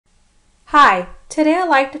Hi, today I'd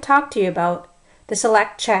like to talk to you about the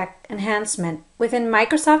Select Check enhancement within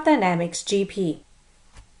Microsoft Dynamics GP.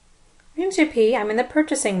 In GP, I'm in the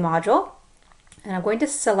Purchasing module, and I'm going to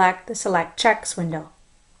select the Select Checks window.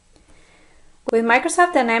 With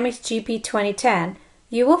Microsoft Dynamics GP 2010,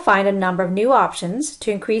 you will find a number of new options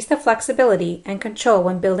to increase the flexibility and control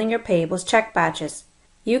when building your payables check batches.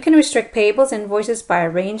 You can restrict payables invoices by a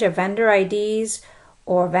range of vendor IDs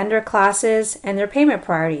or vendor classes and their payment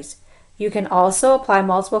priorities. You can also apply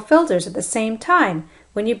multiple filters at the same time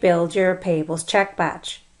when you build your payables check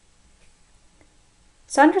batch.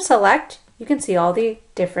 So under Select, you can see all the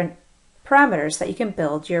different parameters that you can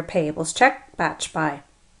build your payables check batch by.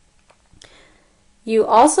 You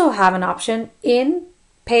also have an option in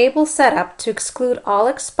Payable Setup to exclude all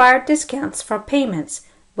expired discounts from payments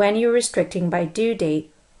when you're restricting by due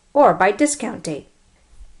date or by discount date.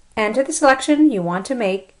 Enter the selection you want to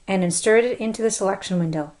make and insert it into the selection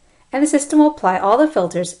window, and the system will apply all the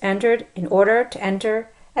filters entered in order to enter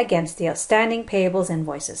against the outstanding payables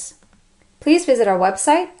invoices. Please visit our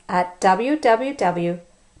website at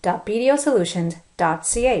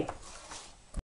www.bdosolutions.ca.